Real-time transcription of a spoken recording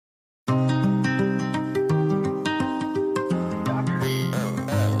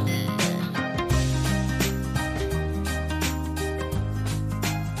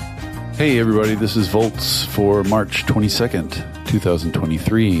Hey everybody, this is Volts for March 22nd,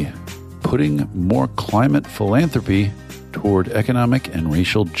 2023, putting more climate philanthropy toward economic and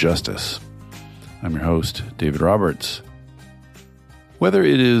racial justice. I'm your host, David Roberts. Whether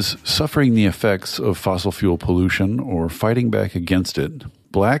it is suffering the effects of fossil fuel pollution or fighting back against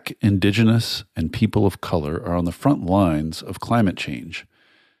it, Black, Indigenous, and people of color are on the front lines of climate change.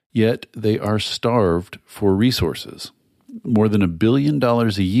 Yet they are starved for resources. More than $1 billion a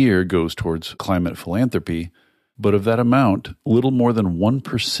year goes towards climate philanthropy, but of that amount, little more than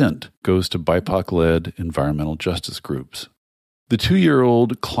 1% goes to BIPOC-led environmental justice groups. The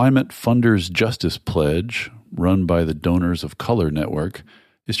 2-year-old Climate Funders Justice Pledge, run by the Donors of Color Network,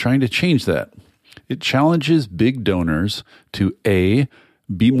 is trying to change that. It challenges big donors to A,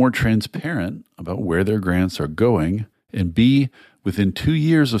 be more transparent about where their grants are going, and B, within 2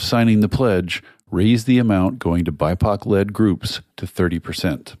 years of signing the pledge, raise the amount going to BIPOC-led groups to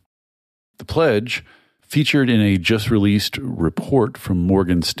 30%. The pledge, featured in a just-released report from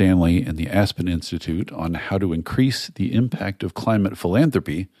Morgan Stanley and the Aspen Institute on how to increase the impact of climate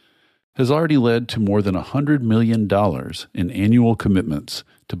philanthropy, has already led to more than $100 million in annual commitments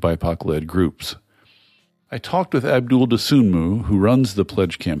to BIPOC-led groups. I talked with Abdul Dasunmu, who runs the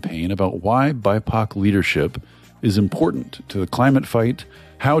pledge campaign, about why BIPOC leadership is important to the climate fight,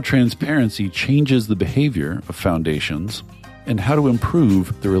 how transparency changes the behavior of foundations, and how to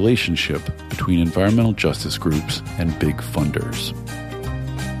improve the relationship between environmental justice groups and big funders.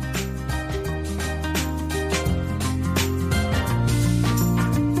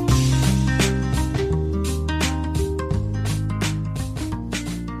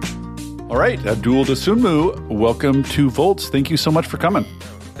 All right, Abdul Dasunmu, welcome to Volts. Thank you so much for coming.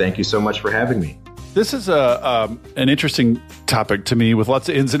 Thank you so much for having me. This is an interesting topic to me with lots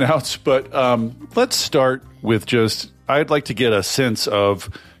of ins and outs, but let's start with I'd like to get a sense of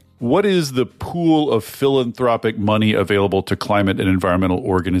what is the pool of philanthropic money available to climate and environmental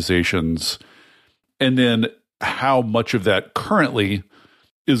organizations, and then how much of that currently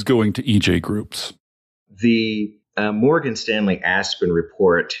is going to EJ groups. The Morgan Stanley Aspen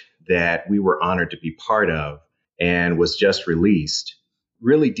report that we were honored to be part of and was just released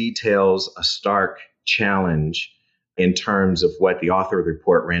really details a stark challenge in terms of what the author of the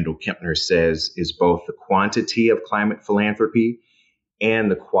report, Randall Kempner, says is both the quantity of climate philanthropy and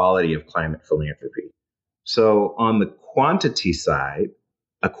the quality of climate philanthropy. So on the quantity side,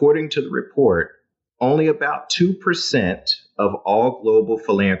 according to the report, only about 2% of all global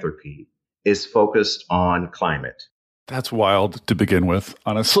philanthropy is focused on climate. That's wild to begin with,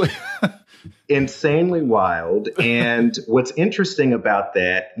 honestly. Insanely wild. And what's interesting about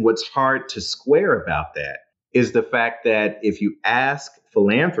that, what's hard to square about that, is the fact that if you ask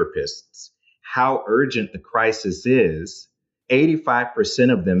philanthropists how urgent the crisis is,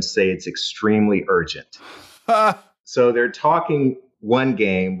 85% of them say it's extremely urgent. So they're talking one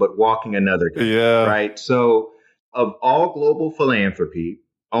game, but walking another game, right? So of all global philanthropy,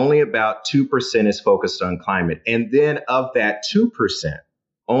 only about 2% is focused on climate. And then of that 2%,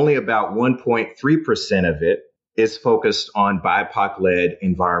 only about 1.3% of it is focused on BIPOC-led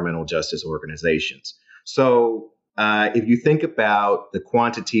environmental justice organizations. So if you think about the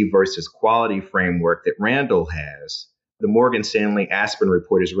quantity versus quality framework that Randall has, the Morgan Stanley Aspen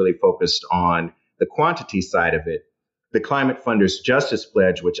report is really focused on the quantity side of it. The Climate Funders Justice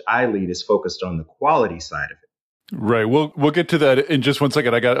Pledge, which I lead, is focused on the quality side of it. Right. We'll get to that in just one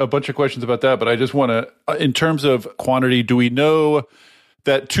second. I got a bunch of questions about that, but I just want to, in terms of quantity, do we know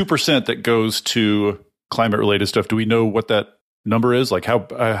that 2% that goes to climate-related stuff, do we know what that number is? Like how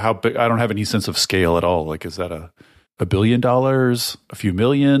big? I don't have any sense of scale at all. Like, is that $1 billion, a few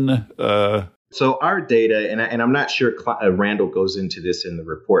million? So our data, and I'm not sure Randall goes into this in the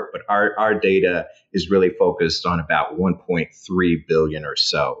report, but our data is really focused on about 1.3 billion or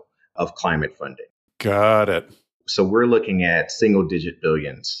so of climate funding. Got it. So we're looking at single-digit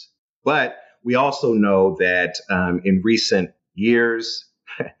billions. But we also know that in recent years,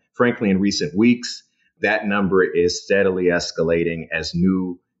 frankly, in recent weeks, that number is steadily escalating as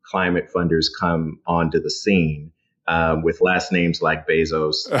new climate funders come onto the scene with last names like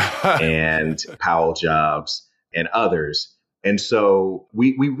Bezos and Powell Jobs and others. And so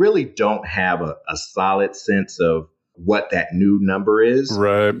we really don't have a solid sense of what that new number is.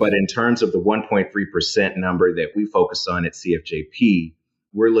 Right. But in terms of the 1.3% number that we focus on at CFJP,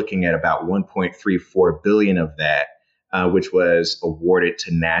 we're looking at about 1.34 billion of that, which was awarded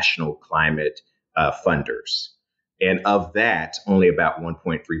to national climate funders. And of that, only about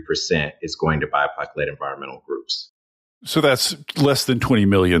 1.3% is going to BIPOC-led environmental groups. So that's less than 20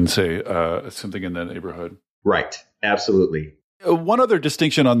 million, say, something in that neighborhood. Right. Absolutely. One other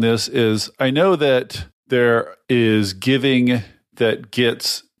distinction on this is I know that there is giving that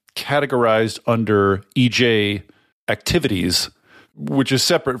gets categorized under EJ activities, which is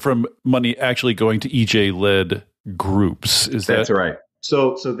separate from money actually going to EJ-led groups. That's right.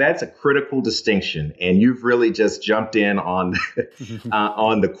 So that's a critical distinction, and you've really just jumped in on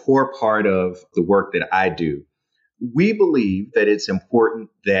on the core part of the work that I do. We believe that it's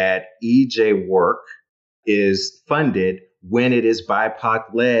important that EJ work is funded when it is BIPOC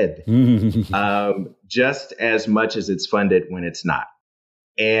led, just as much as it's funded when it's not.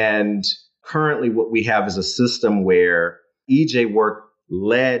 And currently what we have is a system where EJ work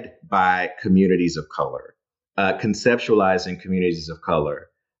led by communities of color, conceptualizing communities of color,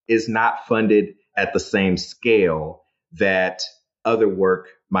 is not funded at the same scale that other work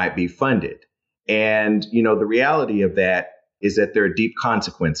might be funded. And, the reality of that is that there are deep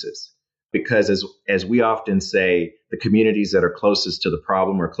consequences because as we often say, the communities that are closest to the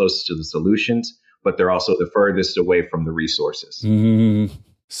problem are closest to the solutions, but they're also the furthest away from the resources. Mm-hmm.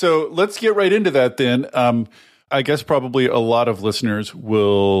 So let's get right into that then. I guess probably a lot of listeners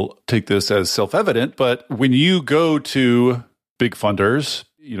will take this as self-evident, but when you go to big funders,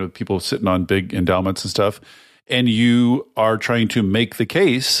 people sitting on big endowments and stuff, and you are trying to make the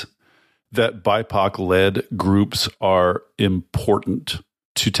case that BIPOC-led groups are important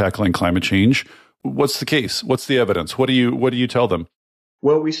to tackling climate change, what's the case? What's the evidence? What do you tell them?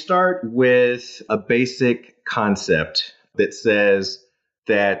 Well, we start with a basic concept that says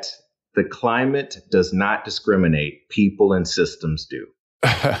that the climate does not discriminate. People and systems do.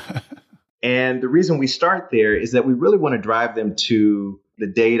 And the reason we start there is that we really want to drive them to the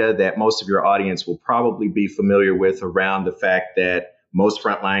data that most of your audience will probably be familiar with around the fact that most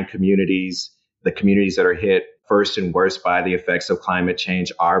frontline communities, the communities that are hit first and worst by the effects of climate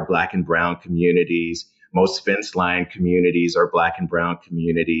change, are Black and brown communities. Most fence line communities are Black and brown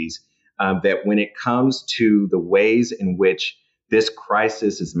communities. That when it comes to the ways in which this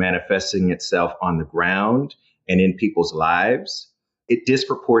crisis is manifesting itself on the ground and in people's lives, it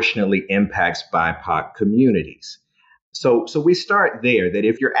disproportionately impacts BIPOC communities. So we start there, that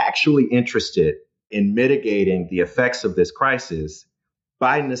if you're actually interested in mitigating the effects of this crisis,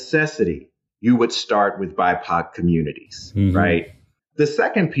 by necessity, you would start with BIPOC communities, right? The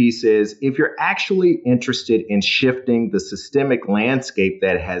second piece is if you're actually interested in shifting the systemic landscape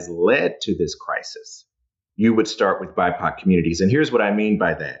that has led to this crisis, you would start with BIPOC communities. And here's what I mean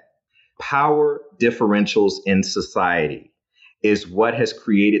by that. Power differentials in society is what has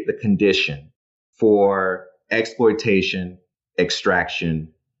created the condition for exploitation,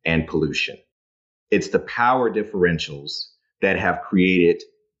 extraction, and pollution. It's the power differentials that have created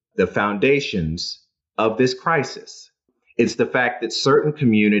the foundations of this crisis. It's the fact that certain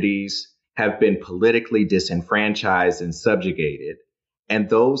communities have been politically disenfranchised and subjugated, and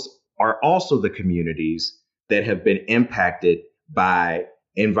those are also the communities that have been impacted by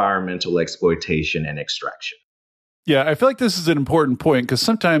environmental exploitation and extraction. Yeah, I feel like this is an important point because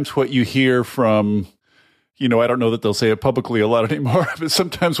sometimes what you hear from, I don't know that they'll say it publicly a lot anymore, but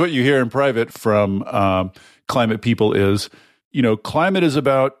sometimes what you hear in private from climate people is, climate is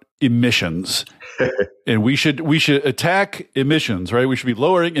about emissions and we should attack emissions, right? We should be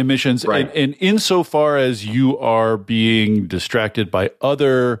lowering emissions. Right. And insofar as you are being distracted by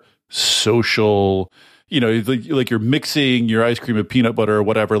other social, like you're mixing your ice cream with peanut butter or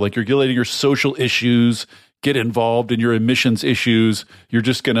whatever, like you're letting your social issues get involved in your emissions issues, you're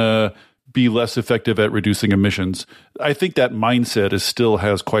just going to be less effective at reducing emissions. I think that mindset still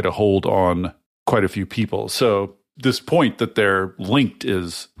has quite a hold on quite a few people. So this point that they're linked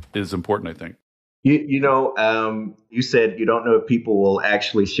is important, I think. You said you don't know if people will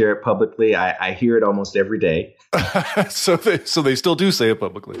actually share it publicly. I hear it almost every day. So they still do say it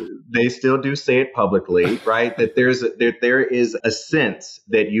publicly. They still do say it publicly, right? That there is a sense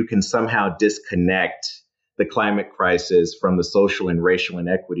that you can somehow disconnect the climate crisis from the social and racial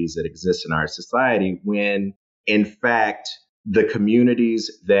inequities that exist in our society, when in fact the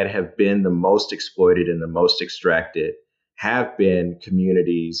communities that have been the most exploited and the most extracted have been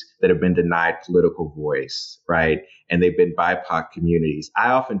communities that have been denied political voice, right? And they've been BIPOC communities. I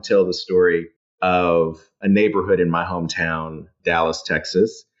often tell the story of a neighborhood in my hometown, Dallas,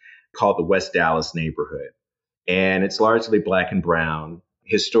 Texas, called the West Dallas neighborhood. And it's largely Black and brown,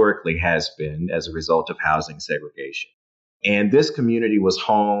 historically has been as a result of housing segregation. And this community was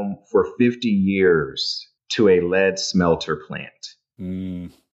home for 50 years to a lead smelter plant.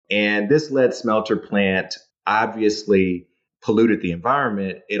 And this lead smelter plant obviously polluted the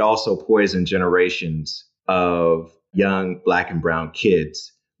environment. It also poisoned generations of young Black and brown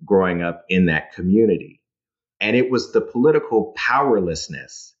kids growing up in that community. And it was the political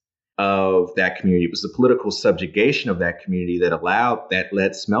powerlessness of that community. It was the political subjugation of that community that allowed that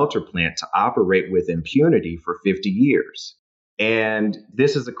lead smelter plant to operate with impunity for 50 years. And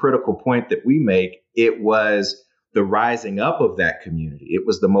this is a critical point that we make. It was the rising up of that community. It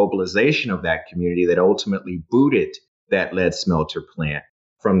was the mobilization of that community that ultimately booted that lead smelter plant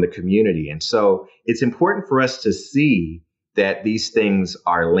from the community. And so it's important for us to see that these things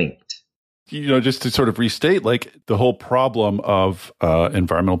are linked. Just to sort of restate, like the whole problem of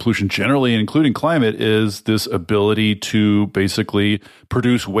environmental pollution generally, including climate, is this ability to basically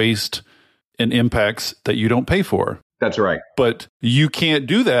produce waste and impacts that you don't pay for. That's right. But you can't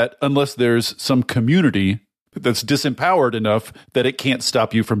do that unless there's some community that's disempowered enough that it can't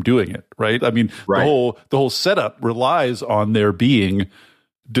stop you from doing it, right? I mean, right. the whole setup relies on there being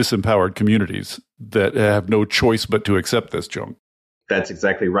disempowered communities that have no choice but to accept this junk. That's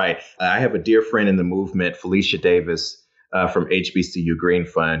exactly right. I have a dear friend in the movement, Felicia Davis from HBCU Green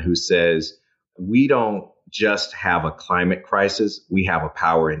Fund, who says, we don't just have a climate crisis, we have a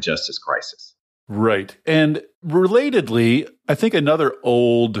power and justice crisis. Right. And relatedly, I think another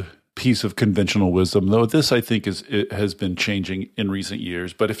old piece of conventional wisdom, though this I think it has been changing in recent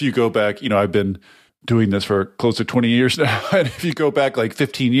years. But if you go back, I've been doing this for close to 20 years now. And if you go back like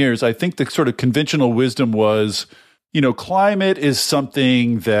 15 years, I think the sort of conventional wisdom was, climate is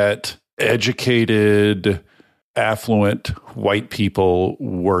something that educated, affluent white people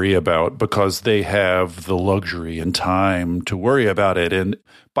worry about because they have the luxury and time to worry about it. And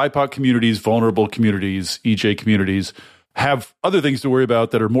BIPOC communities, vulnerable communities, EJ communities have other things to worry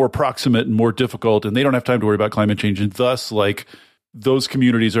about that are more proximate and more difficult, and they don't have time to worry about climate change. And thus, like, those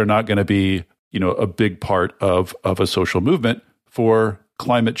communities are not going to be, a big part of a social movement for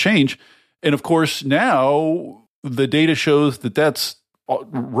climate change. And of course, now the data shows that that's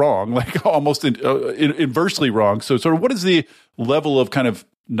wrong, like almost inversely wrong. So sort of what is the level of kind of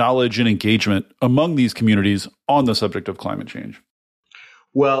knowledge and engagement among these communities on the subject of climate change?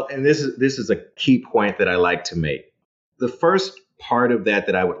 Well, and this is a key point that I like to make. The first part of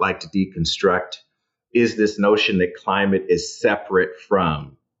that I would like to deconstruct is this notion that climate is separate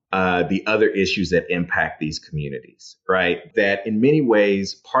from the other issues that impact these communities, right? That in many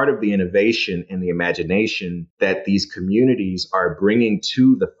ways, part of the innovation and the imagination that these communities are bringing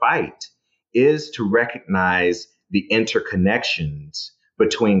to the fight is to recognize the interconnections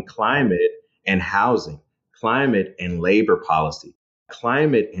between climate and housing, climate and labor policy,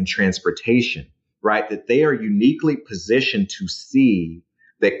 climate and transportation, right? That they are uniquely positioned to see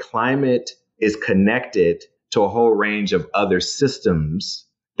that climate is connected to a whole range of other systems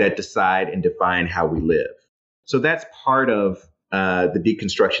that decide and define how we live. So that's part of the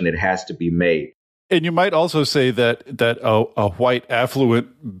deconstruction that has to be made. And you might also say that a white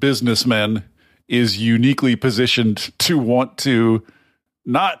affluent businessman is uniquely positioned to want to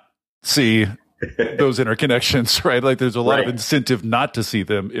not see those interconnections, right? Like there's a lot of incentive not to see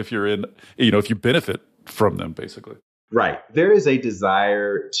them if you're in, if you benefit from them, basically. Right. There is a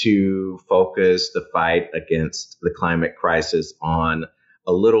desire to focus the fight against the climate crisis on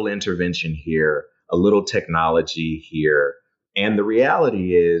a little intervention here, a little technology here. And the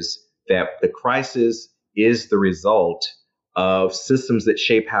reality is that the crisis is the result of systems that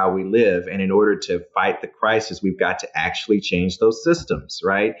shape how we live. And in order to fight the crisis, we've got to actually change those systems,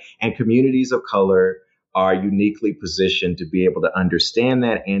 right? And communities of color are uniquely positioned to be able to understand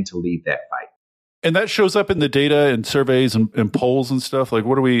that and to lead that fight. And that shows up in the data and surveys and polls and stuff. Like,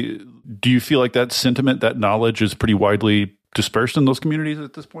 do you feel like that sentiment, that knowledge is pretty widely dispersed in those communities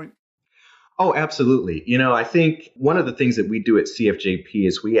at this point? Oh, absolutely. I think one of the things that we do at CFJP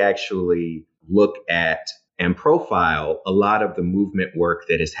is we actually look at and profile a lot of the movement work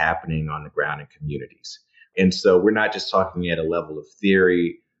that is happening on the ground in communities. And so we're not just talking at a level of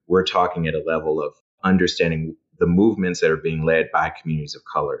theory, we're talking at a level of understanding the movements that are being led by communities of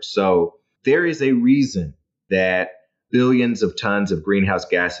color. So there is a reason that billions of tons of greenhouse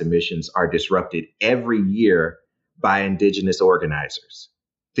gas emissions are disrupted every year by indigenous organizers.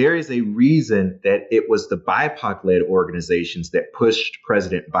 There is a reason that it was the BIPOC-led organizations that pushed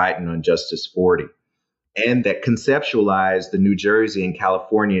President Biden on Justice 40 and that conceptualized the New Jersey and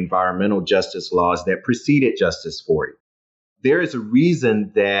California environmental justice laws that preceded Justice 40. There is a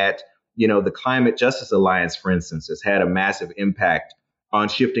reason that, the Climate Justice Alliance, for instance, has had a massive impact on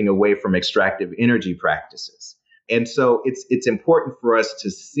shifting away from extractive energy practices. And so it's important for us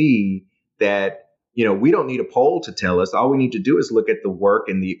to see that we don't need a poll to tell us. All we need to do is look at the work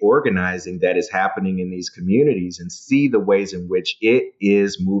and the organizing that is happening in these communities and see the ways in which it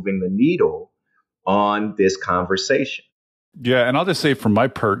is moving the needle on this conversation. Yeah. And I'll just say from my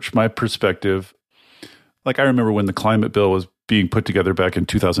perspective, Like I remember when the climate bill was being put together back in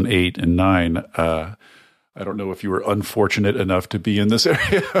 2008 and 9. I don't know if you were unfortunate enough to be in this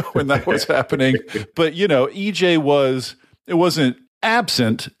area when that was happening, but EJ wasn't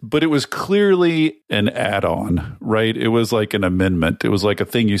absent, but it was clearly an add-on, right? It was like an amendment. It was like a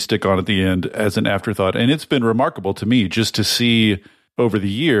thing you stick on at the end as an afterthought. And it's been remarkable to me just to see over the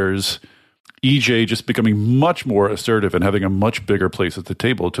years EJ just becoming much more assertive and having a much bigger place at the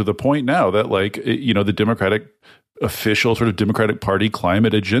table, to the point now that the Democratic official sort of Democratic Party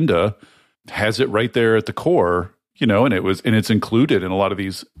climate agenda has it right there at the core, and it's included in a lot of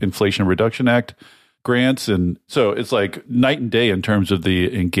these Inflation Reduction Act grants. And so it's like night and day in terms of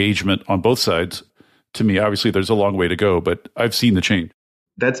the engagement on both sides. To me, obviously there's a long way to go, but I've seen the change.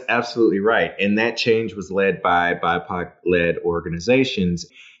 That's absolutely right. And that change was led by BIPOC-led organizations.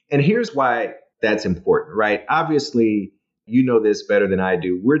 And here's why that's important, right? Obviously, you know this better than I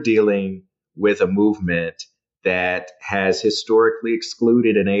do. We're dealing with a movement that has historically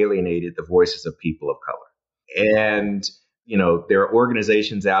excluded and alienated the voices of people of color. And, there are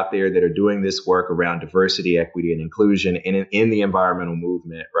organizations out there that are doing this work around diversity, equity, and inclusion in the environmental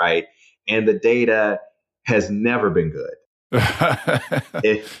movement, right? And the data has never been good.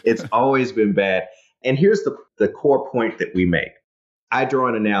 It's always been bad. And here's the core point that we make. I draw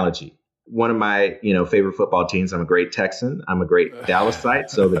an analogy. One of my, favorite football teams, I'm a great Texan. I'm a great Dallasite.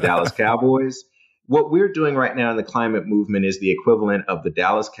 So the Dallas Cowboys. What we're doing right now in the climate movement is the equivalent of the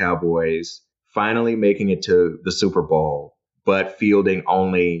Dallas Cowboys finally making it to the Super Bowl, but fielding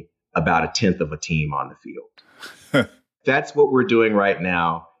only about 1/10 of a team on the field. That's what we're doing right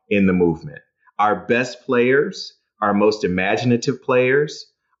now in the movement. Our best players, our most imaginative players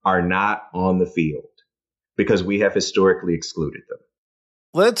are not on the field because we have historically excluded them.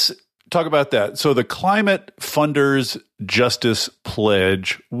 Let's talk about that. So the Climate Funders Justice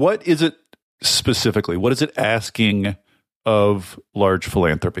Pledge, what is it specifically? What is it asking of large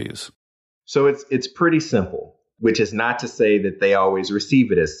philanthropies? So it's pretty simple, which is not to say that they always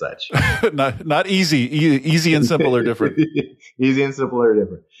receive it as such. not easy. Easy and simple are different. Easy and simple are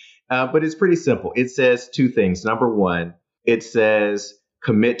different. But it's pretty simple. It says two things. Number one, it says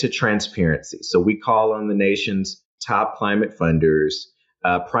commit to transparency. So we call on the nation's top climate funders,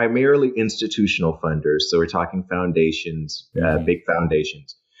 primarily institutional funders. So we're talking foundations, big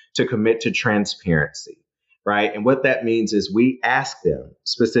foundations, to commit to transparency, right? And what that means is we ask them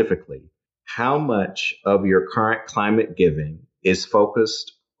specifically, how much of your current climate giving is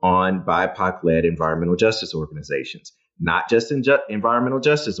focused on BIPOC-led environmental justice organizations, not just environmental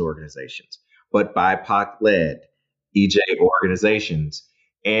justice organizations, but BIPOC-led EJ organizations.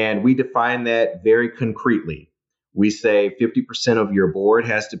 And we define that very concretely. We say 50% of your board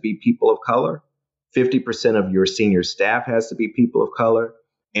has to be people of color, 50% of your senior staff has to be people of color,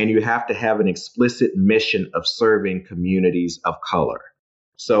 and you have to have an explicit mission of serving communities of color.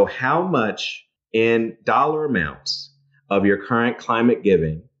 So how much in dollar amounts of your current climate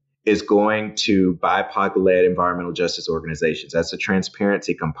giving is going to BIPOC-led environmental justice organizations? That's a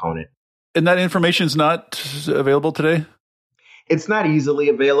transparency component. And that information is not available today? It's not easily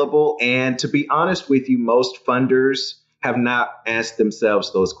available. And to be honest with you, most funders have not asked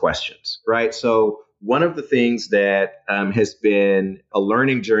themselves those questions, right? So one of the things that has been a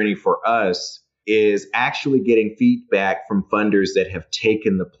learning journey for us is actually getting feedback from funders that have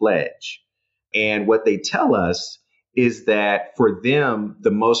taken the pledge. And what they tell us is that for them, the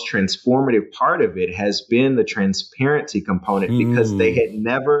most transformative part of it has been the transparency component because they had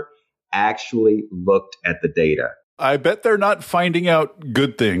never actually looked at the data. I bet they're not finding out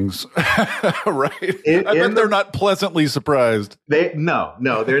good things, right? I bet they're not pleasantly surprised. No,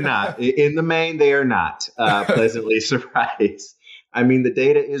 they're not. In the main, they are not pleasantly surprised. I mean, the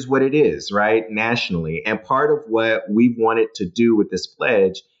data is what it is, right? Nationally. And part of what we wanted to do with this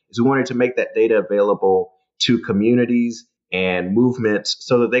pledge is we wanted to make that data available to communities and movements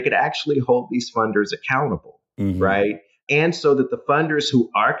so that they could actually hold these funders accountable, right? And so that the funders who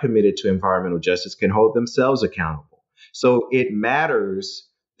are committed to environmental justice can hold themselves accountable. So it matters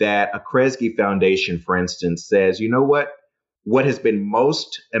that a Kresge Foundation, for instance, says, you know what? What has been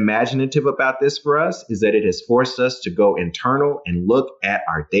most imaginative about this for us is that it has forced us to go internal and look at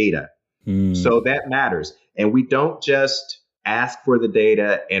our data. So that matters. And we don't just ask for the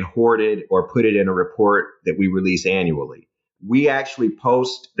data and hoard it or put it in a report that we release annually. We actually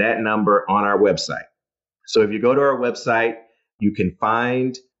post that number on our website. So if you go to our website, you can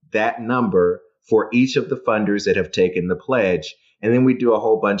find that number for each of the funders that have taken the pledge. And then we do a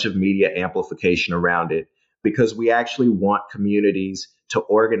whole bunch of media amplification around it because we actually want communities to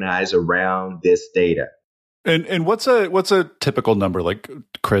organize around this data. And what's a typical number? Like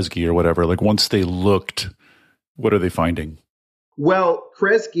Kresge or whatever, like once they looked, what are they finding? Well,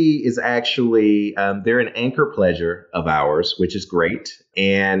 Kresge is actually, they're an anchor pleasure of ours, which is great.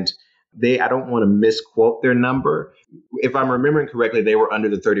 And I don't want to misquote their number. If I'm remembering correctly, they were under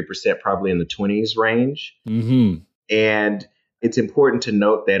the 30%, probably in the 20s range. Mm-hmm. And it's important to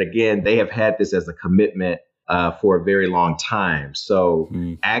note that, again, they have had this as a commitment for a very long time. So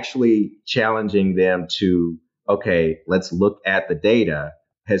actually challenging them to, okay, let's look at the data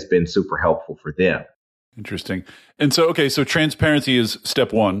has been super helpful for them. Interesting. And so, okay, so transparency is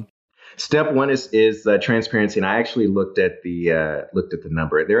step one. Step one is transparency, and I actually looked at the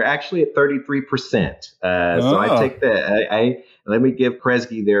number. They're actually at 33%. So I take that. I let me give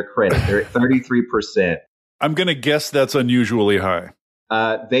Kresge their credit. They're at 33%. I'm going to guess that's unusually high.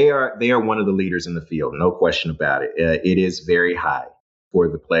 They are one of the leaders in the field, no question about it. It is very high for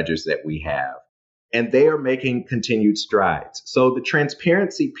the pledges that we have, and they are making continued strides. So the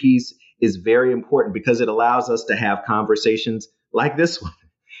transparency piece is very important because it allows us to have conversations like this one.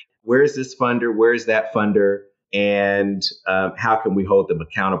 Where is this funder? Where is that funder? And how can we hold them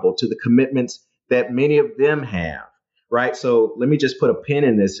accountable to the commitments that many of them have, right? So let me just put a pin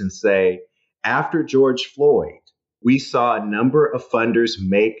in this and say, after George Floyd, we saw a number of funders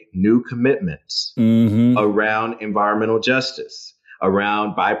make new commitments around environmental justice,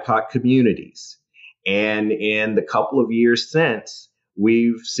 around BIPOC communities. And in the couple of years since,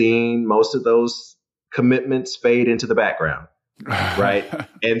 we've seen most of those commitments fade into the background. Right.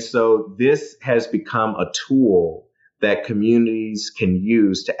 And so this has become a tool that communities can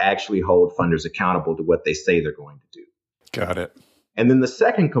use to actually hold funders accountable to what they say they're going to do. Got it. And then the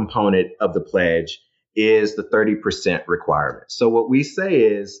second component of the pledge is the 30% requirement. So what we say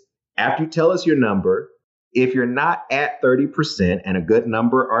is, after you tell us your number, if you're not at 30% and a good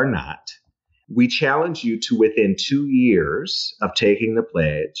number or not, we challenge you to, within 2 years of taking the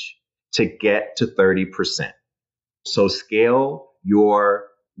pledge, to get to 30%. So scale your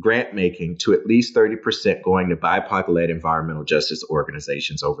grant making to at least 30% going to BIPOC-led environmental justice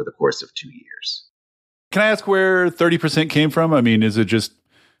organizations over the course of 2 years. Can I ask where 30% came from? I mean, is it just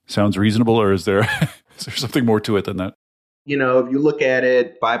sounds reasonable, or is there is there something more to it than that? You know, if you look at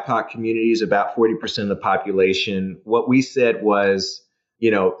it, BIPOC communities, about 40% of the population. What we said was,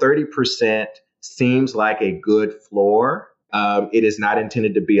 30% seems like a good floor. It is not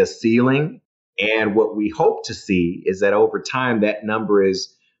intended to be a ceiling. And what we hope to see is that over time, that number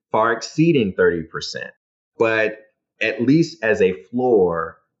is far exceeding 30%. But at least as a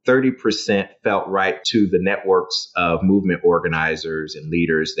floor, 30% felt right to the networks of movement organizers and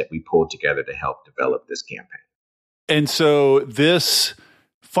leaders that we pulled together to help develop this campaign. And so this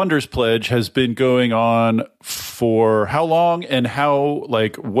Funders Pledge has been going on for how long, and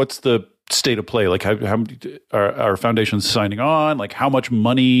what's the state of play? Like, how are foundations signing on? Like, how much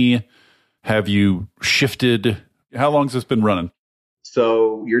money have you shifted? How long has this been running?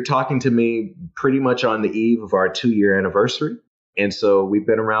 So you're talking to me pretty much on the eve of our 2-year anniversary. And so we've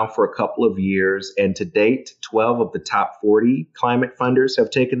been around for a couple of years. And to date, 12 of the top 40 climate funders have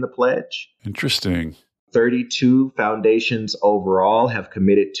taken the pledge. Interesting. 32 foundations overall have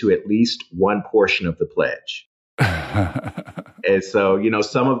committed to at least one portion of the pledge. And so,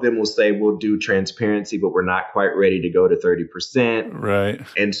 some of them will say we'll do transparency, but we're not quite ready to go to 30%. Right.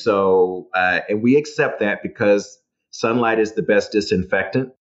 And so, and we accept that because sunlight is the best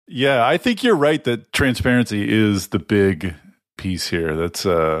disinfectant. Yeah, I think you're right that transparency is the big piece here. That's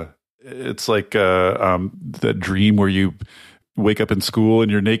it's like that dream where you wake up in school and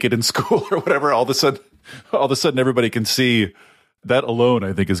you're naked in school or whatever. All of a sudden everybody can see. That alone,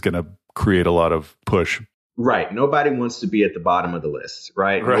 I think, is going to create a lot of push. Right. Nobody wants to be at the bottom of the list,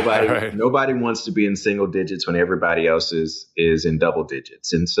 right? Nobody wants to be in single digits when everybody else is in double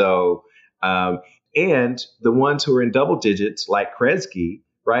digits. And so, and the ones who are in double digits, like Kresge,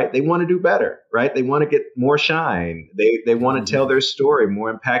 right? They want to do better, right? They want to get more shine. They want to tell their story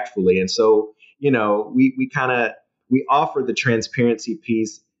more impactfully. And so, we offer the transparency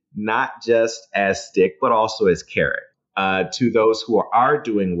piece, not just as stick, but also as carrot. To those who are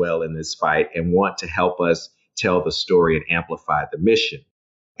doing well in this fight and want to help us tell the story and amplify the mission.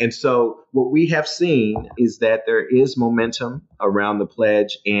 And so what we have seen is that there is momentum around the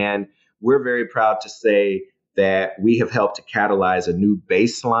pledge, and we're very proud to say that we have helped to catalyze a new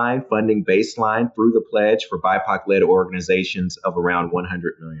funding baseline through the pledge for BIPOC-led organizations of around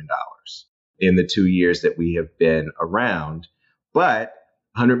 $100 million in the 2 years that we have been around. But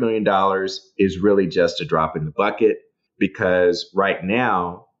 $100 million is really just a drop in the bucket, because right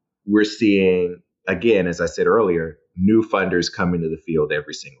now we're seeing, again, as I said earlier, new funders coming to the field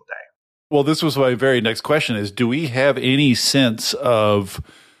every single day. Well, this was my very next question is, do we have any sense of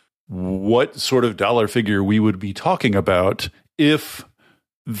what sort of dollar figure we would be talking about if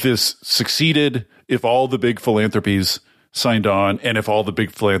this succeeded, if all the big philanthropies signed on, and if all the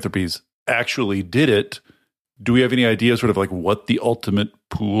big philanthropies actually did it? Do we have any idea sort of like what the ultimate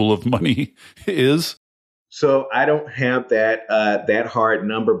pool of money is? So I don't have that hard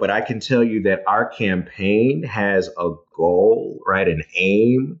number, but I can tell you that our campaign has a goal, right, an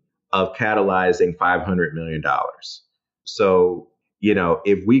aim of catalyzing $500 million. So,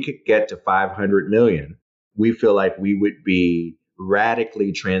 if we could get to 500 million, we feel like we would be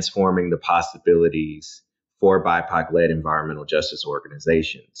radically transforming the possibilities for BIPOC-led environmental justice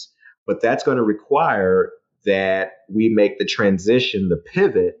organizations. But that's going to require that we make the transition, the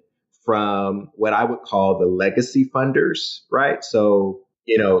pivot from what I would call the legacy funders, right? So,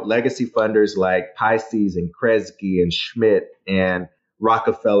 legacy funders like Pisces and Kresge and Schmidt and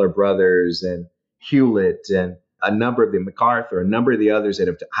Rockefeller Brothers and Hewlett and a number of the MacArthur, a number of the others that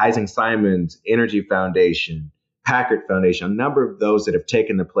have, Heising Simons, Energy Foundation, Packard Foundation, a number of those that have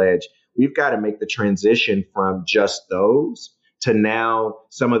taken the pledge. We've got to make the transition from just those to now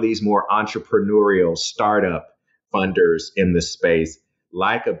some of these more entrepreneurial startup funders in the space,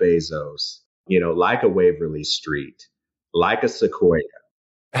 like a Bezos, like a Waverly Street, like a Sequoia.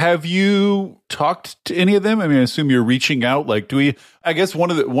 Have you talked to any of them? I mean, I assume you're reaching out. Like, I guess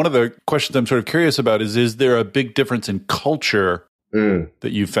one of the questions I'm sort of curious about is there a big difference in culture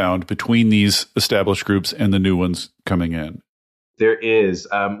that you found between these established groups and the new ones coming in? There is.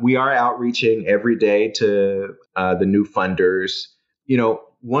 We are outreaching every day to the new funders.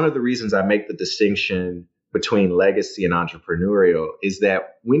 One of the reasons I make the distinction between legacy and entrepreneurial is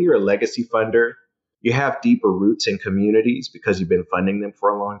that when you're a legacy funder, you have deeper roots in communities because you've been funding them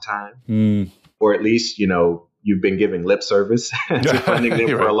for a long time, or at least, you've been giving lip service to funding them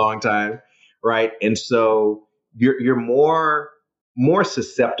for a long time, right? And so you're more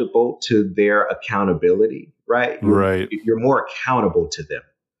susceptible to their accountability, right? You're more accountable to them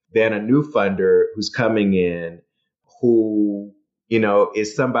than a new funder who's coming in who,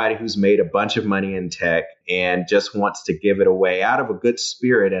 is somebody who's made a bunch of money in tech and just wants to give it away out of a good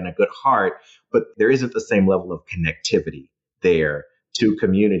spirit and a good heart, but there isn't the same level of connectivity there to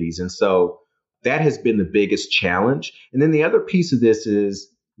communities. And so that has been the biggest challenge. And then the other piece of this is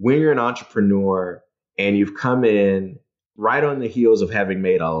when you're an entrepreneur and you've come in right on the heels of having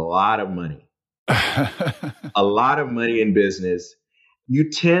made a lot of money, a lot of money in business, you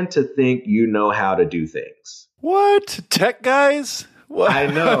tend to think you know how to do things. What? Tech guys? What? I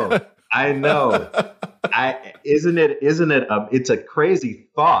know. Isn't it? It's a crazy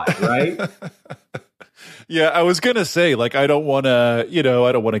thought, right? Yeah, I was going to say, like, I don't want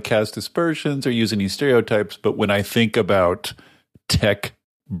to cast aspersions or use any stereotypes, but when I think about tech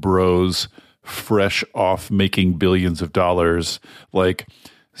bros fresh off making billions of dollars, like,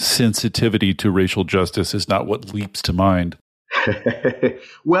 sensitivity to racial justice is not what leaps to mind.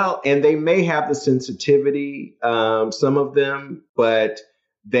 Well, and they may have the sensitivity, some of them, but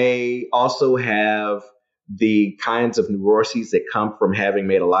they also have the kinds of neuroses that come from having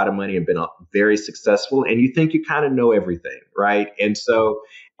made a lot of money and been very successful. And you think you kind of know everything, right? And so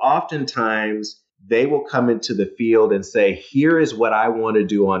oftentimes they will come into the field and say, here is what I want to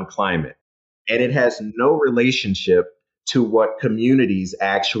do on climate. And it has no relationship to what communities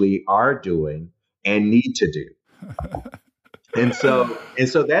actually are doing and need to do. And so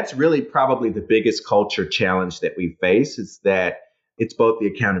that's really probably the biggest culture challenge that we face, is that it's both the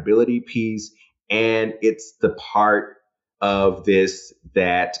accountability piece and it's the part of this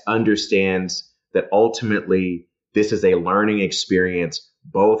that understands that ultimately this is a learning experience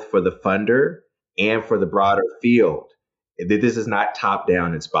both for the funder and for the broader field. This is not top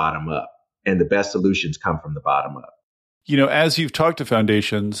down, it's bottom up. And the best solutions come from the bottom up. As you've talked to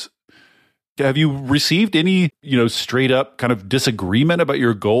foundations, have you received any, straight up kind of disagreement about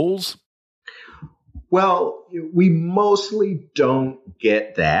your goals? Well, we mostly don't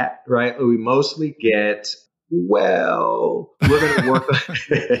get that, right? We mostly get, we're going to work on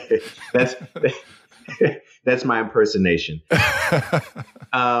that's my impersonation. We're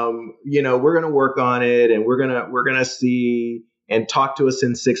going to work on it, and we're going to see and talk to us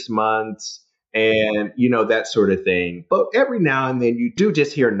in 6 months and, that sort of thing. But every now and then you do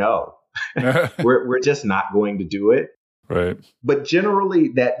just hear no. We're just not going to do it. Right. But generally,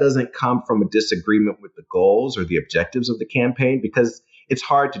 that doesn't come from a disagreement with the goals or the objectives of the campaign, because it's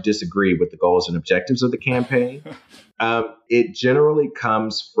hard to disagree with the goals and objectives of the campaign. It generally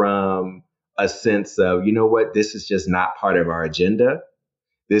comes from a sense of, this is just not part of our agenda.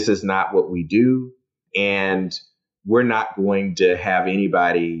 This is not what we do. And we're not going to have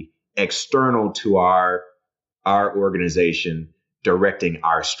anybody external to our organization directing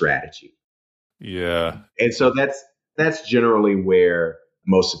our strategy. Yeah. And so that's generally where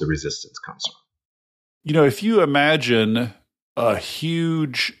most of the resistance comes from. If you imagine a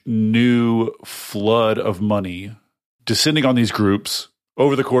huge new flood of money descending on these groups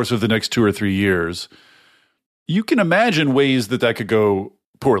over the course of the next 2 or 3 years, you can imagine ways that could go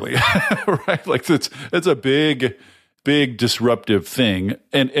poorly, right? Like it's a big disruptive thing.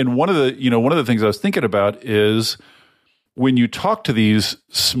 And one of the things I was thinking about is when you talk to these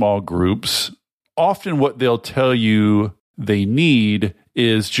small groups, often what they'll tell you they need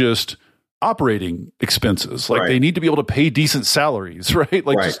is just operating expenses. Like they need to be able to pay decent salaries, right?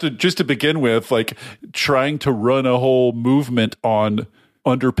 Like just to begin with, like trying to run a whole movement on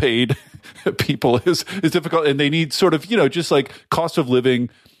underpaid people is difficult. And they need sort of, just like cost of living,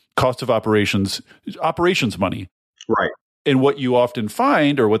 cost of operations money. Right. And what you often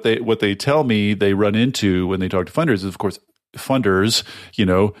find, or what they tell me they run into when they talk to funders is, of course, funders,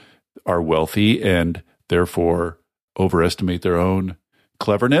 are wealthy and therefore overestimate their own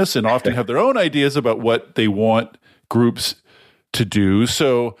cleverness and often have their own ideas about what they want groups to do.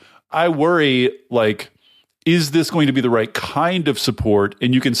 So I worry, like, is this going to be the right kind of support?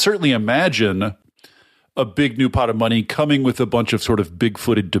 And you can certainly imagine a big new pot of money coming with a bunch of sort of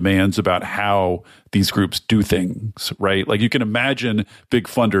big-footed demands about how these groups do things, right? Like you can imagine big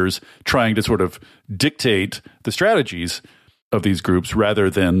funders trying to sort of dictate the strategies of these groups rather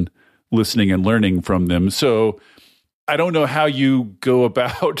than listening and learning from them. So I don't know how you go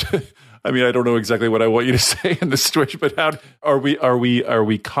about. I mean, I don't know exactly what I want you to say in this situation, but how are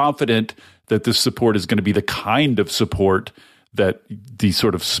we confident that this support is going to be the kind of support that these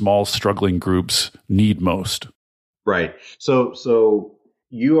sort of small struggling groups need most? Right. So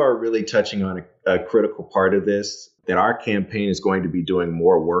you are really touching on a critical part of this that our campaign is going to be doing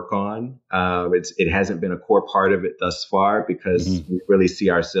more work on. It hasn't been a core part of it thus far because we really see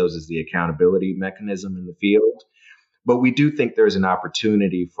ourselves as the accountability mechanism in the field. But we do think there's an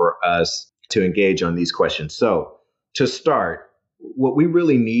opportunity for us to engage on these questions. So to start, what we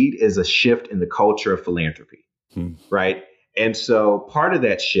really need is a shift in the culture of philanthropy, right? And so part of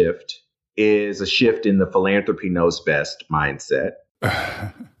that shift is a shift in the philanthropy knows best mindset.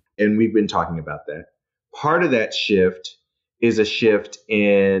 And we've been talking about that. Part of that shift is a shift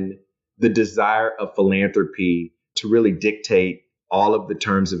in the desire of philanthropy to really dictate all of the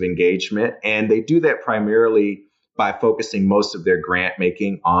terms of engagement. And they do that primarily by focusing most of their grant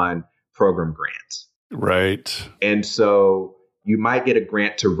making on program grants. Right. And so you might get a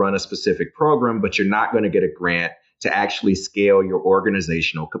grant to run a specific program, but you're not going to get a grant to actually scale your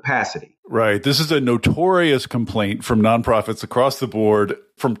organizational capacity. Right. This is a notorious complaint from nonprofits across the board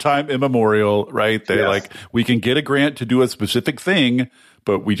from time immemorial, right? They like, we can get a grant to do a specific thing,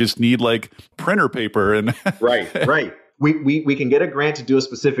 but we just need like printer paper and Right. We can get a grant to do a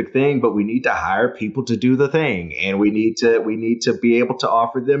specific thing, but we need to hire people to do the thing. And we need to be able to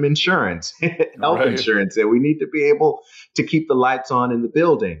offer them insurance, health insurance, and we need to be able to keep the lights on in the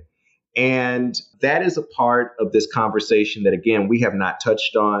building. And that is a part of this conversation that, again, we have not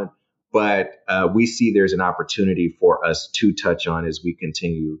touched on, but we see there's an opportunity for us to touch on as we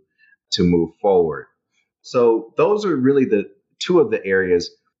continue to move forward. So those are really the two of the areas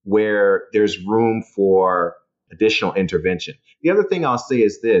where there's room for additional intervention. The other thing I'll say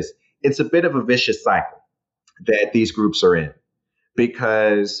is this: it's a bit of a vicious cycle that these groups are in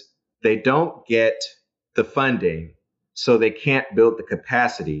because they don't get the funding, so they can't build the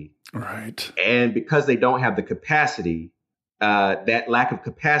capacity. Right. And because they don't have the capacity, that lack of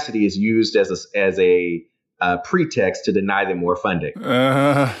capacity is used as a pretext to deny them more funding.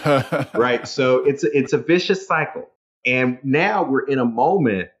 Right. So it's a vicious cycle. And now we're in a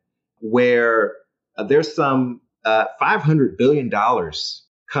moment where there's some $500 billion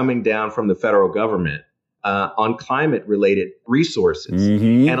coming down from the federal government on climate related resources.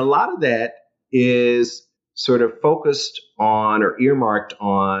 And a lot of that is sort of focused on or earmarked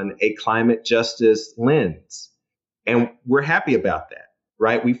on a climate justice lens. And we're happy about that,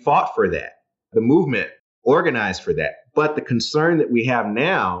 right? We fought for that. The movement organized for that. But the concern that we have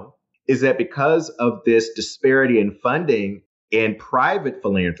now is that because of this disparity in funding in private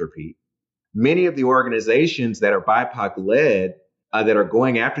philanthropy, many of the organizations that are BIPOC led that are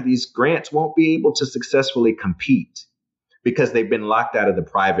going after these grants won't be able to successfully compete because they've been locked out of the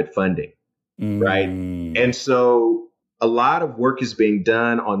private funding. Right. And so a lot of work is being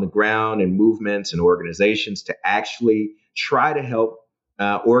done on the ground in movements and organizations to actually try to help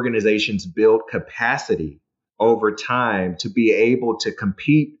organizations build capacity over time to be able to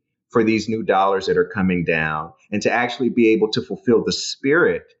compete for these new dollars that are coming down and to actually be able to fulfill the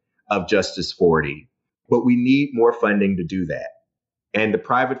spirit of Justice 40, but we need more funding to do that. And the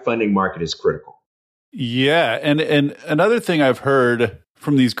private funding market is critical. Yeah. And another thing I've heard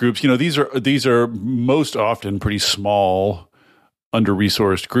from these groups, these are most often pretty small,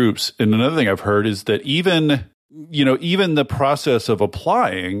 under-resourced groups. And another thing I've heard is that even the process of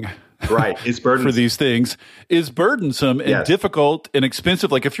applying it's burdensome for these things is burdensome and difficult and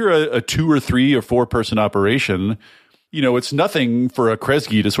expensive. Like if you're a 2 or 3 or 4 person operation, it's nothing for a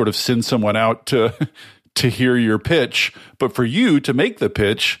Kresge to sort of send someone out to hear your pitch. But for you to make the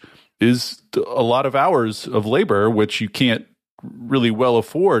pitch is a lot of hours of labor, which you can't really well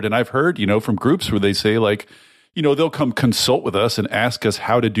afford. And I've heard, from groups where they say like, they'll come consult with us and ask us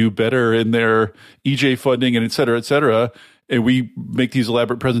how to do better in their EJ funding and et cetera, et cetera. And we make these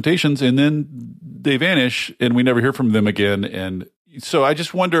elaborate presentations and then they vanish and we never hear from them again. And so I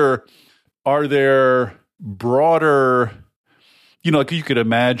just wonder, are there broader, like you could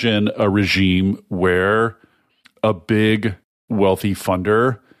imagine a regime where a big wealthy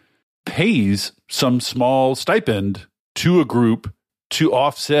funder pays some small stipend to a group to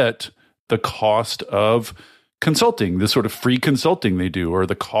offset the cost of consulting, the sort of free consulting they do, or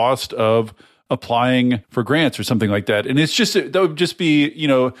the cost of applying for grants or something like that. And that would just be,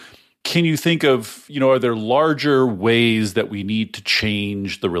 can you think of, are there larger ways that we need to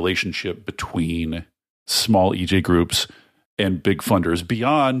change the relationship between small EJ groups and big funders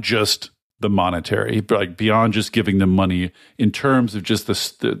beyond just the monetary, like beyond just giving them money, in terms of just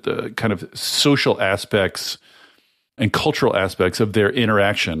the kind of social aspects and cultural aspects of their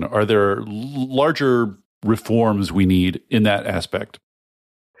interaction? Are there larger reforms we need in that aspect?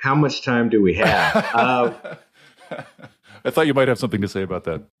 How much time do we have? I thought you might have something to say about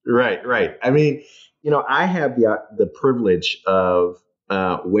that. Right. I mean, I have the privilege of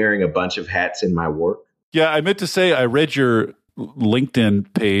wearing a bunch of hats in my work. Yeah, I meant to say I read your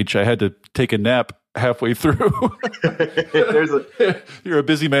LinkedIn page. I had to take a nap halfway through. You're a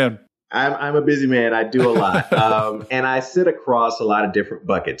busy man. I'm a busy man. I do a lot. And I sit across a lot of different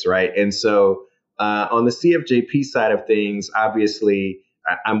buckets, right? And so on the CFJP side of things, obviously,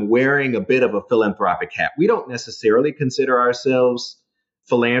 I'm wearing a bit of a philanthropic hat. We don't necessarily consider ourselves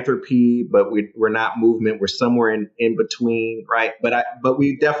philanthropy, but we're not movement. We're somewhere in between, right? But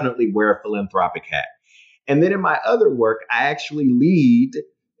we definitely wear a philanthropic hat. And then in my other work, I actually lead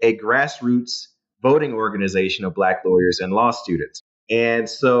a grassroots voting organization of Black lawyers and law students. And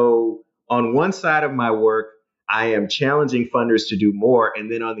so on one side of my work, I am challenging funders to do more. And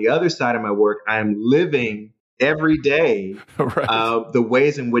then on the other side of my work, I am living every day the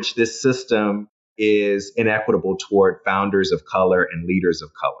ways in which this system is inequitable toward founders of color and leaders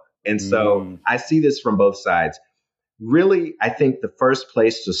of color. And so I see this from both sides. Really, I think the first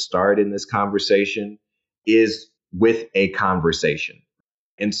place to start in this conversation is with a conversation.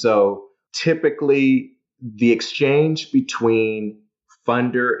 And so typically the exchange between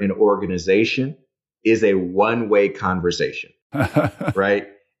funder and organization is a one-way conversation, right?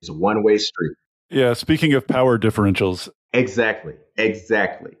 It's a one-way street. Yeah. Speaking of power differentials. Exactly.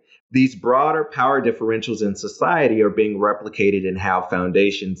 These broader power differentials in society are being replicated in how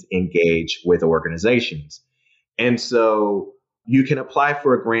foundations engage with organizations. And so you can apply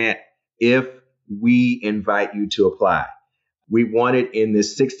for a grant if we invite you to apply. We want it in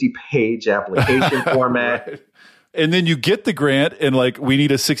this 60-page application format. Right. And then you get the grant and we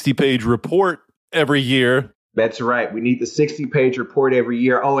need a 60-page report every year. That's right. We need the 60-page report every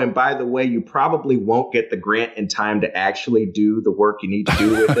year. Oh, and by the way, you probably won't get the grant in time to actually do the work you need to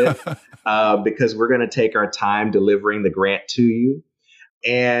do with it because we're going to take our time delivering the grant to you.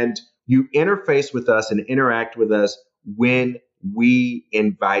 And you interface with us and interact with us when we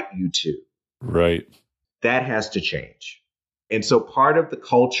invite you to. Right. That has to change. And so part of the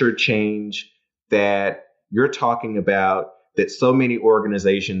culture change that you're talking about, that so many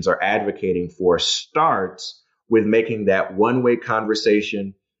organizations are advocating for, starts with making that one-way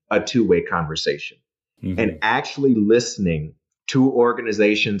conversation a two-way conversation, and actually listening to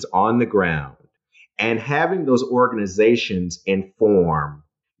organizations on the ground and having those organizations inform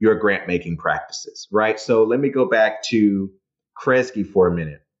your grant-making practices, right? So let me go back to Kresge for a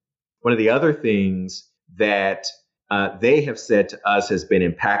minute. One of the other things that they have said to us has been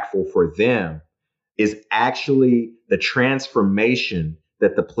impactful for them is actually the transformation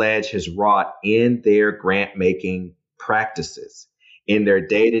that the pledge has wrought in their grant-making practices, in their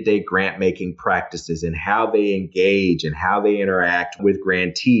day-to-day grant-making practices, and how they engage and how they interact with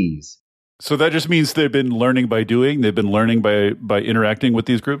grantees. So that just means they've been learning by doing? They've been learning by interacting with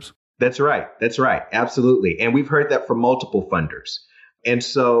these groups? That's right. Absolutely. And we've heard that from multiple funders. And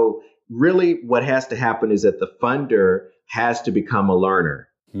so really what has to happen is that the funder has to become a learner.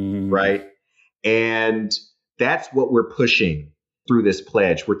 right? And that's what we're pushing through this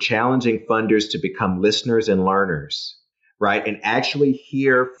pledge. We're challenging funders to become listeners and learners, right? And actually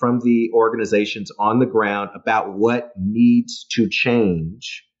hear from the organizations on the ground about what needs to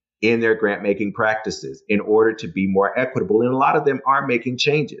change in their grant making practices in order to be more equitable. And a lot of them are making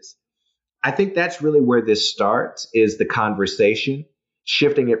changes. I think that's really where this starts, is the conversation,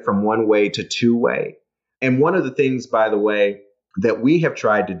 shifting it from one way to two way. And one of the things, by the way, that we have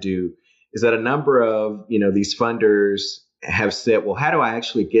tried to do is that a number of, these funders have said, well, how do I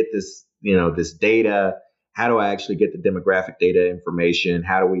actually get this, this data? How do I actually get the demographic data information?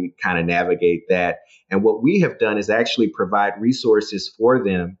 How do we kind of navigate that? And what we have done is actually provide resources for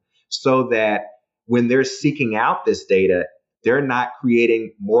them so that when they're seeking out this data, they're not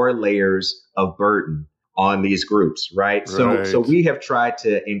creating more layers of burden on these groups, right? So we have tried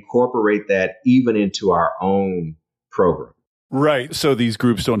to incorporate that even into our own program. Right. So these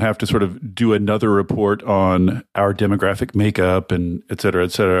groups don't have to sort of do another report on our demographic makeup and et cetera,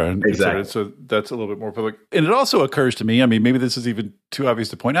 et cetera. And exactly. Et cetera. So that's a little bit more public. And it also occurs to me, I mean, maybe this is even too obvious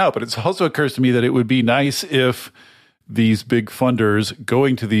to point out, but it also occurs to me that it would be nice if these big funders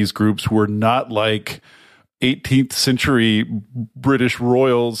going to these groups were not like 18th century British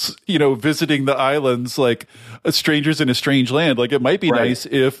royals, visiting the islands like strangers in a strange land. Like it might be nice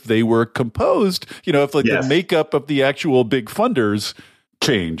if they were composed, if the makeup of the actual big funders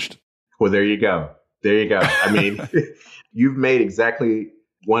changed. Well, there you go. I mean, you've made exactly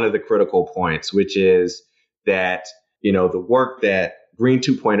one of the critical points, which is that, the work that Green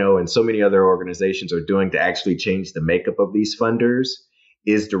 2.0 and so many other organizations are doing to actually change the makeup of these funders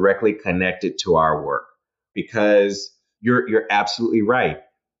is directly connected to our work. Because you're absolutely right.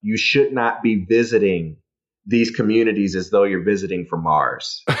 You should not be visiting these communities as though you're visiting from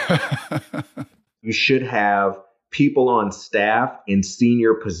Mars. You should have people on staff in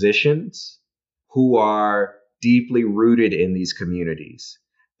senior positions who are deeply rooted in these communities,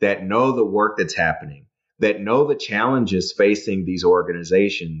 that know the work that's happening, that know the challenges facing these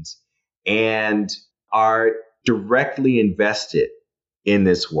organizations, and are directly invested in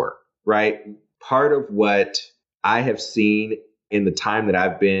this work, right? Part of what I have seen in the time that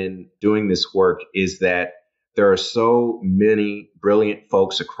I've been doing this work is that there are so many brilliant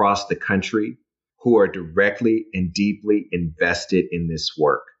folks across the country who are directly and deeply invested in this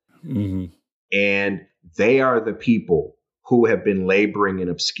work. Mm-hmm. And they are the people who have been laboring in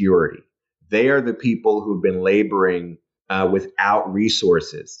obscurity. They are the people who've been laboring without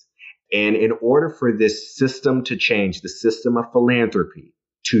resources. And in order for this system to change, the system of philanthropy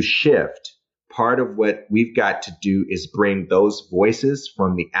to shift, part of what we've got to do is bring those voices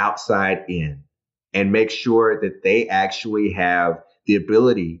from the outside in and make sure that they actually have the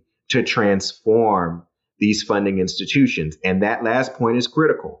ability to transform these funding institutions. And that last point is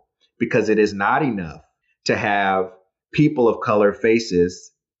critical, because it is not enough to have people of color faces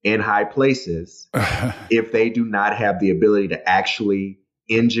in high places if they do not have the ability to actually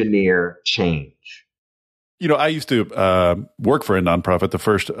engineer change. I used to work for a nonprofit. The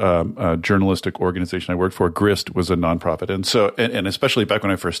first journalistic organization I worked for, Grist, was a nonprofit. And so, and especially back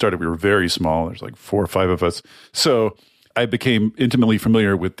when I first started, we were very small. There's like 4 or 5 of us. So I became intimately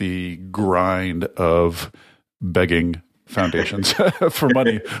familiar with the grind of begging foundations for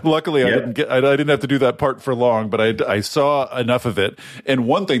money. Luckily, I didn't have to do that part for long, but I saw enough of it. And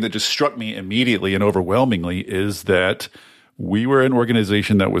one thing that just struck me immediately and overwhelmingly is that we were an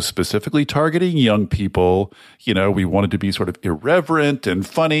organization that was specifically targeting young people. We wanted to be sort of irreverent and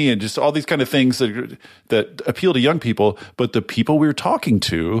funny and just all these kind of things that appeal to young people. But the people we were talking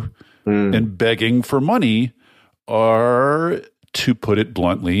to and begging for money are, to put it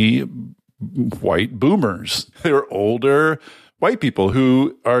bluntly, white boomers. They're older white people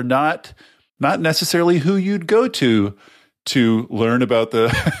who are not necessarily who you'd go to learn about the,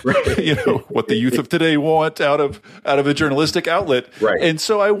 what the youth of today want out of a journalistic outlet. Right. And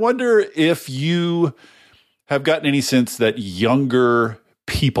so I wonder if you have gotten any sense that younger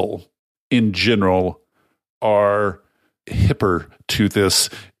people in general are hipper to this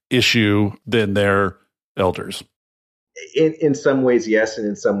issue than their elders. In some ways, yes, and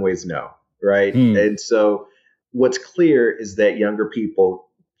in some ways, no. Right. And so what's clear is that younger people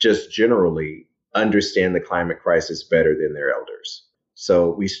just generally understand the climate crisis better than their elders. So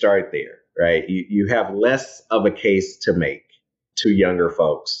we start there, right? You have less of a case to make to younger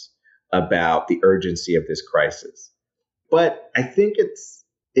folks about the urgency of this crisis. But I think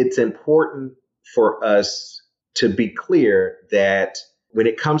it's important for us to be clear that when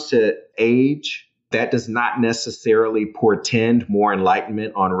it comes to age, that does not necessarily portend more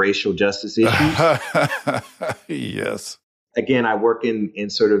enlightenment on racial justice issues. Yes. again, I work in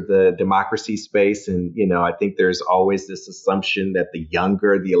sort of the democracy space. And, I think there's always this assumption that the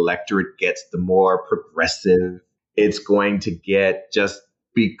younger the electorate gets, the more progressive it's going to get, just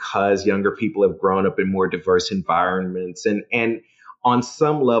because younger people have grown up in more diverse environments. And on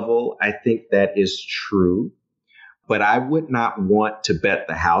some level, I think that is true, but I would not want to bet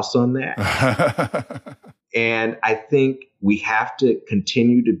the house on that. And I think we have to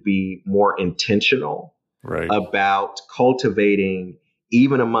continue to be more intentional about cultivating,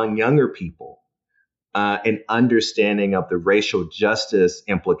 even among younger people, an understanding of the racial justice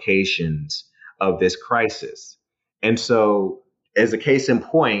implications of this crisis. And so, as a case in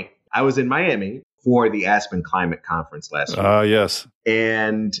point, I was in Miami for the Aspen Climate Conference last week. Yes.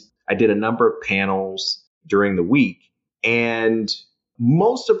 And I did a number of panels during the week. And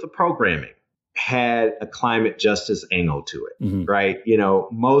most of the programming had a climate justice angle to it, right?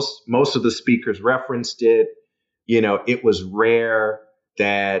 Most of the speakers referenced it. It was rare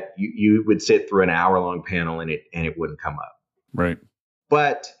that you would sit through an hour-long panel and it wouldn't come up. Right.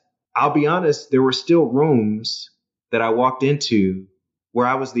 But I'll be honest, there were still rooms that I walked into where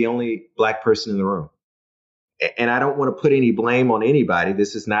I was the only Black person in the room. And I don't want to put any blame on anybody.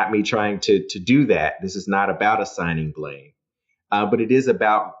 This is not me trying to do that. This is not about assigning blame. But it is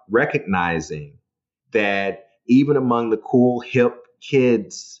about recognizing that even among the cool, hip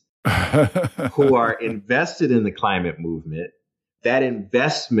kids who are invested in the climate movement, that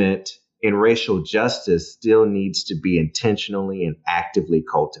investment in racial justice still needs to be intentionally and actively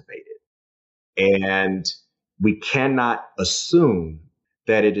cultivated. And we cannot assume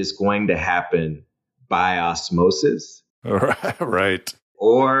that it is going to happen by osmosis. Right.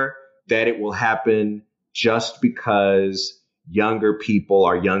 Or that it will happen just because younger people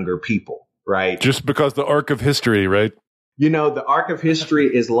are younger people, right? Just because the arc of history, right? The arc of history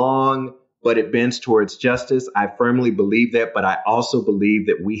is long, but it bends towards justice. I firmly believe that, but I also believe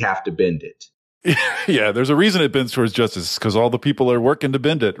that we have to bend it. Yeah, there's a reason it bends towards justice, because all the people are working to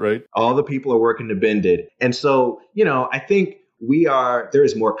bend it, right? All the people are working to bend it. And so, I think there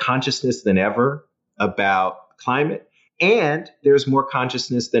is more consciousness than ever about climate, and there's more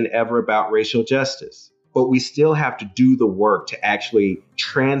consciousness than ever about racial justice. But we still have to do the work to actually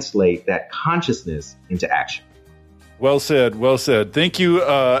translate that consciousness into action. Well said. Well said. Thank you,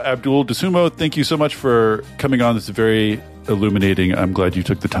 Abdul Dasumo. Thank you so much for coming on. This is very illuminating. I'm glad you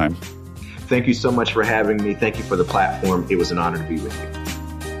took the time. Thank you so much for having me. Thank you for the platform. It was an honor to be with you.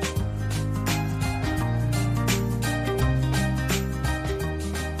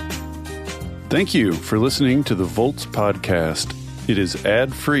 Thank you for listening to the Volts podcast. It is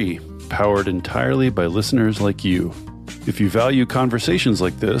ad-free, powered entirely by listeners like you. If you value conversations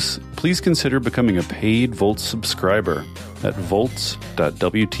like this, please consider becoming a paid Volts subscriber at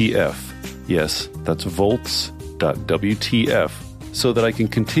volts.wtf. Yes, that's volts.wtf, so that I can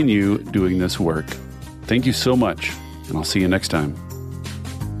continue doing this work. Thank you so much, and I'll see you next time.